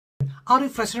Are you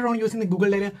frustrated on using the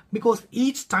Google Dialer? Because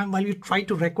each time while you try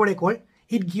to record a call,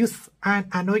 it gives an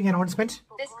annoying announcement.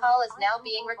 This call is now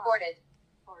being recorded.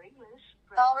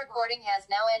 Call recording has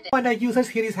now ended. And users,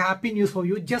 here is happy news for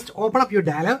you. Just open up your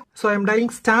dialer. So I'm dialing *#**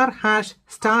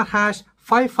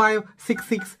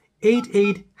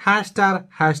 556688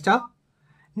 #*#.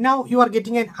 Now you are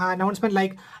getting an announcement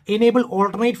like enable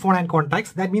alternate phone and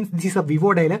contacts. That means this is a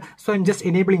Vivo dialer. So I'm just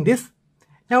enabling this.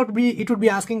 Now it would be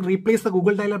asking replace the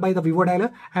Google dialer by the Vivo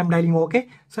dialer. I'm dialing OK.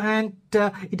 So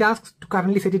it asks to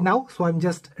currently set it now. So I'm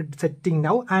just setting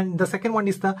now. And the second one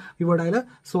is the Vivo dialer.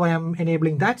 So I am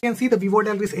enabling that. You can see the Vivo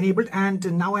dialer is enabled.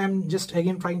 And now I am just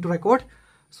again trying to record.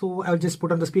 So I'll just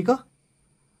put on the speaker.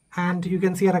 And you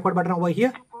can see a record button over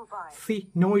here. See,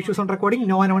 no issues on recording,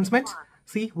 no announcement.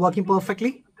 See, working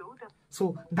perfectly.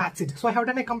 So that's it. So I have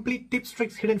done a complete tips,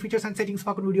 tricks, hidden features and settings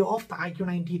video of the iQOO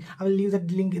 90. I will leave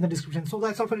that link in the description. So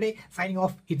that's all for today. Signing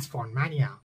off, it's Phone Mania.